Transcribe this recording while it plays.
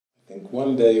I think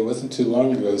one day, it wasn't too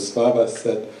long ago, Svava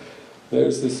said,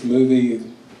 there's this movie,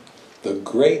 The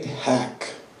Great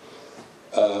Hack,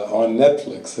 on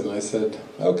Netflix. And I said,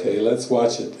 okay, let's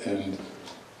watch it. And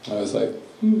I was like,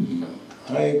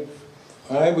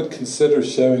 I would consider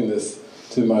showing this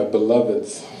to my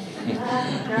beloveds.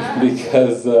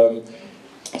 Because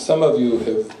some of you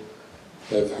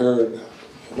have heard,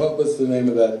 what was the name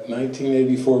of that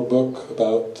 1984 book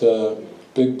about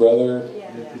Big Brother?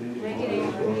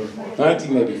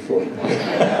 1984.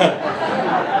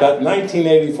 That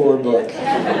 1984 book.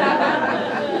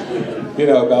 You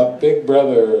know, about Big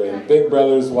Brother, and Big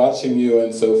Brother's watching you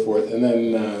and so forth. And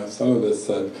then some of us,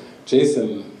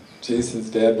 Jason's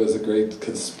dad was a great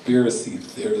conspiracy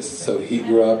theorist, so he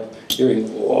grew up hearing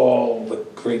all the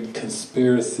great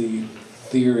conspiracy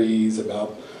theories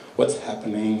about what's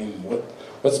happening and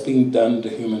what's being done to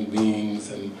human beings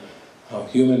and how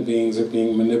human beings are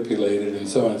being manipulated and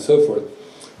so on and so forth.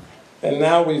 And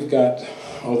now we've got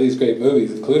all these great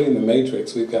movies, including The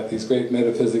Matrix. We've got these great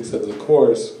metaphysics of the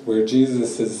Course where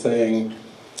Jesus is saying,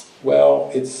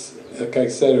 well, it's, like I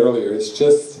said earlier, it's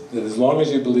just that as long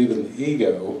as you believe in the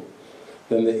ego,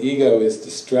 then the ego is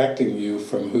distracting you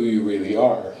from who you really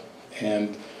are.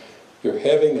 And you're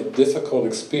having a difficult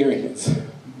experience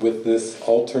with this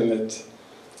alternate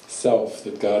self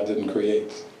that God didn't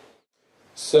create.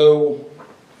 So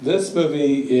this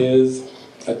movie is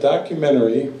a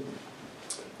documentary,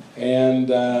 and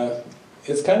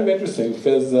it's kind of interesting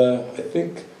because I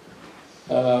think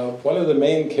one of the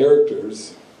main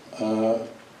characters,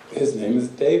 his name is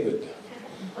David,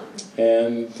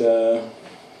 and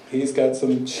he's got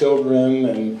some children,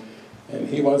 and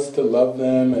he wants to love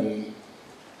them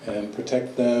and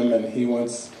protect them, and he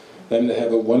wants them to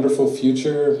have a wonderful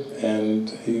future, and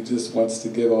he just wants to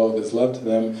give all of his love to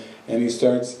them, and he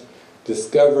starts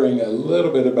discovering a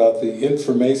little bit about the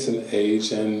information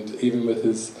age, and even with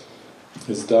his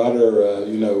daughter,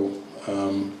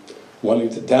 wanting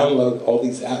to download all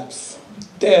these apps.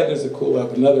 Dad, there's a cool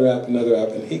app, another app,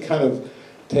 and he kind of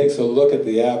takes a look at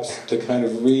the apps to kind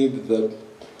of read the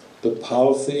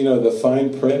policy, the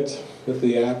fine print with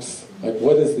the apps. Like,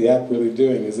 what is the app really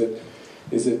doing? Is it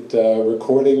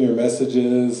recording your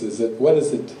messages? What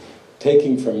is it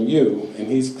taking from you? And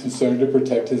he's concerned to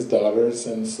protect his daughters,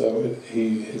 and so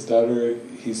he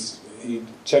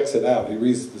checks it out. He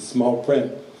reads the small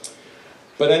print.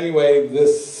 But anyway,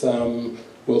 this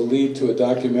will lead to a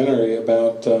documentary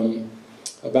about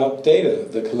data,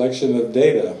 the collection of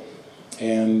data,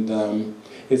 and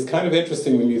it's kind of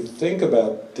interesting when you think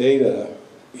about data,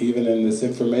 even in this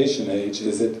information age.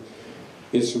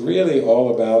 It's really all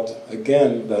about,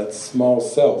 again, that small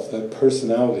self, that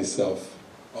personality self,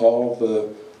 all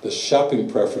the shopping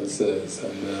preferences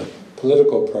and the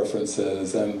political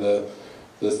preferences and the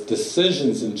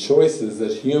decisions and choices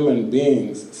that human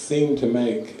beings seem to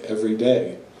make every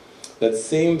day, that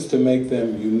seems to make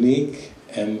them unique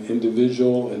and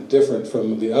individual and different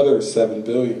from the other 7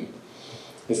 billion.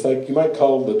 It's like, you might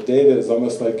call the data is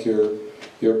almost like your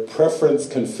preference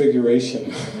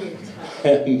configuration.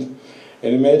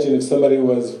 And imagine if somebody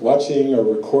was watching or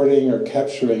recording or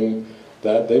capturing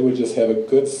that, they would just have a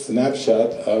good snapshot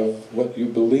of what you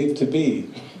believe to be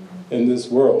in this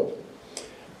world.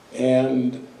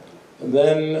 And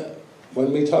then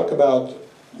when we talk about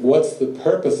what's the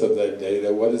purpose of that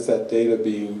data, what is that data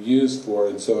being used for,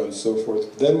 and so on and so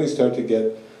forth, then we start to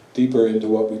get deeper into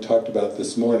what we talked about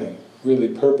this morning. Really,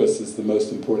 purpose is the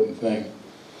most important thing.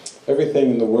 Everything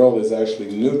in the world is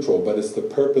actually neutral, but it's the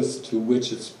purpose to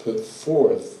which it's put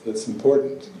forth that's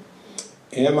important.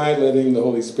 Am I letting the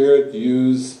Holy Spirit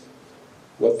use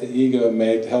what the ego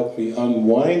made to help me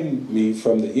unwind me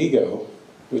from the ego,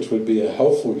 which would be a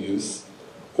helpful use,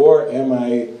 or am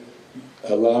I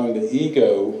allowing the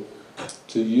ego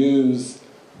to use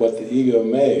what the ego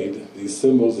made, these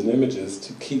symbols and images,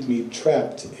 to keep me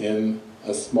trapped in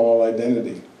a small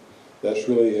identity? That's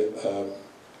really,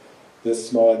 this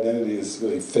small identity is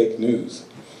really fake news.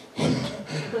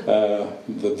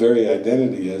 The very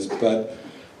identity is,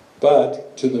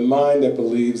 but to the mind that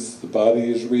believes the body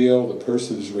is real, the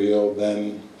person is real,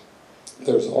 then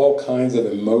there's all kinds of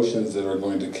emotions that are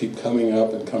going to keep coming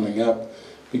up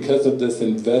because of this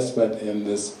investment in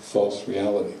this false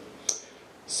reality.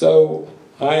 So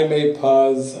I may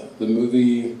pause the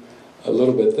movie a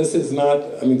little bit. This is not,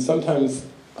 sometimes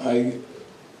I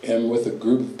am with a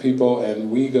group of people and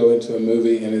we go into a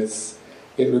movie and it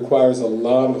requires a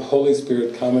lot of Holy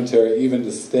Spirit commentary even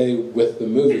to stay with the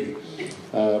movie,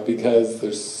 because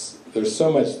there's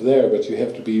so much there, but you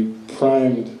have to be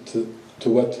primed to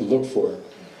what to look for.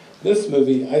 This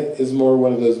movie is more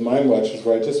one of those mind watchers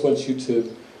where I just want you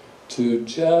to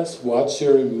just watch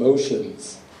your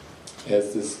emotions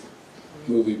as this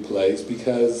movie plays,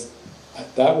 because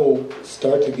that will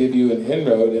start to give you an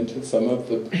inroad into some of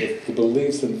the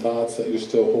beliefs and thoughts that you're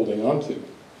still holding on to.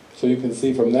 So you can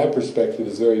see from that perspective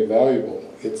is very valuable.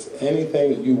 It's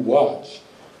anything that you watch,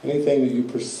 anything that you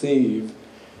perceive,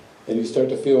 and you start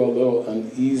to feel a little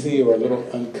uneasy or a little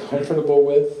uncomfortable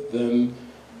with, then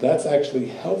that's actually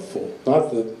helpful.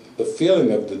 Not the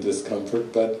feeling of the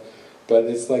discomfort, but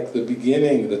it's like the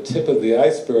beginning, the tip of the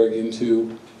iceberg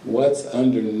into what's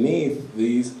underneath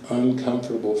these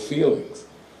uncomfortable feelings.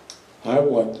 I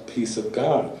want the peace of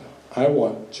God. I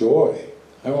want joy.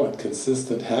 I want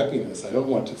consistent happiness. I don't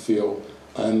want to feel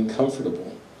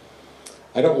uncomfortable.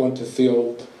 I don't want to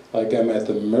feel like I'm at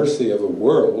the mercy of a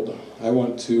world. I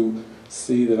want to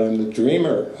see that I'm the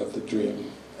dreamer of the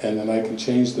dream, and then I can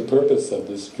change the purpose of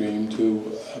this dream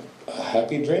to a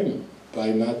happy dream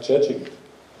by not judging it.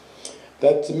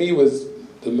 That to me was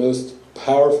the most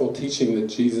powerful teaching that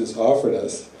Jesus offered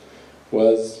us,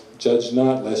 was judge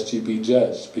not lest ye be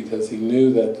judged, because he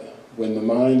knew that when the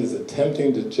mind is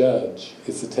attempting to judge,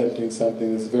 it's attempting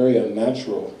something that's very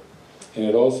unnatural, and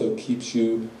it also keeps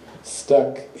you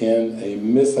stuck in a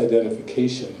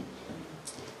misidentification.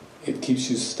 It keeps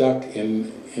you stuck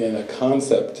in a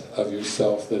concept of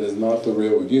yourself that is not the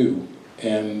real you.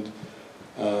 And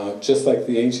just like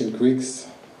the ancient Greeks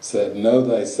said, know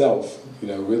thyself,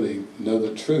 really know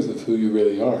the truth of who you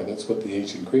really are. That's what the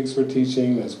ancient Greeks were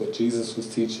teaching, that's what Jesus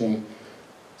was teaching,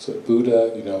 that's what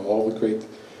Buddha, all the great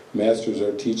masters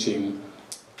are teaching,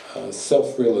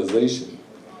 self-realization.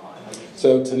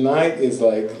 So tonight is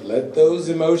like, let those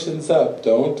emotions up.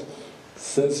 Don't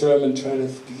censor them and try to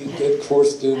be a good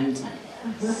course student,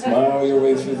 smile your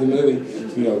way through the movie.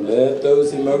 Let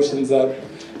those emotions up,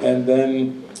 and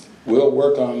then we'll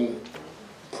work on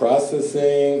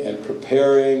processing and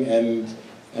preparing, and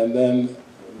then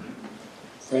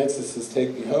Francis's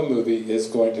Take Me Home movie is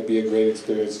going to be a great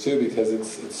experience too, because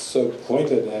it's so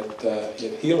pointed at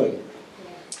healing,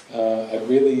 at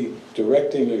really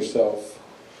directing yourself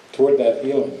toward that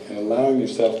healing and allowing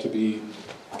yourself to be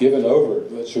given over.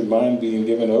 Let your mind being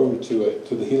given over to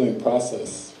the healing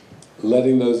process,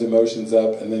 letting those emotions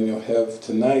up, and then you'll have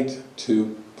tonight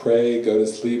to pray, go to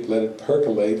sleep, let it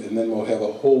percolate, and then we'll have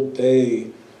a whole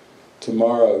day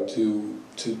tomorrow to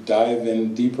dive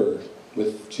in deeper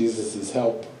with Jesus'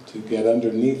 help to get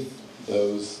underneath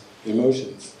those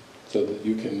emotions, so that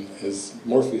you can, as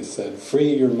Morpheus said,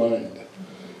 free your mind.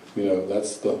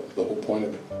 That's the whole point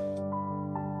of it.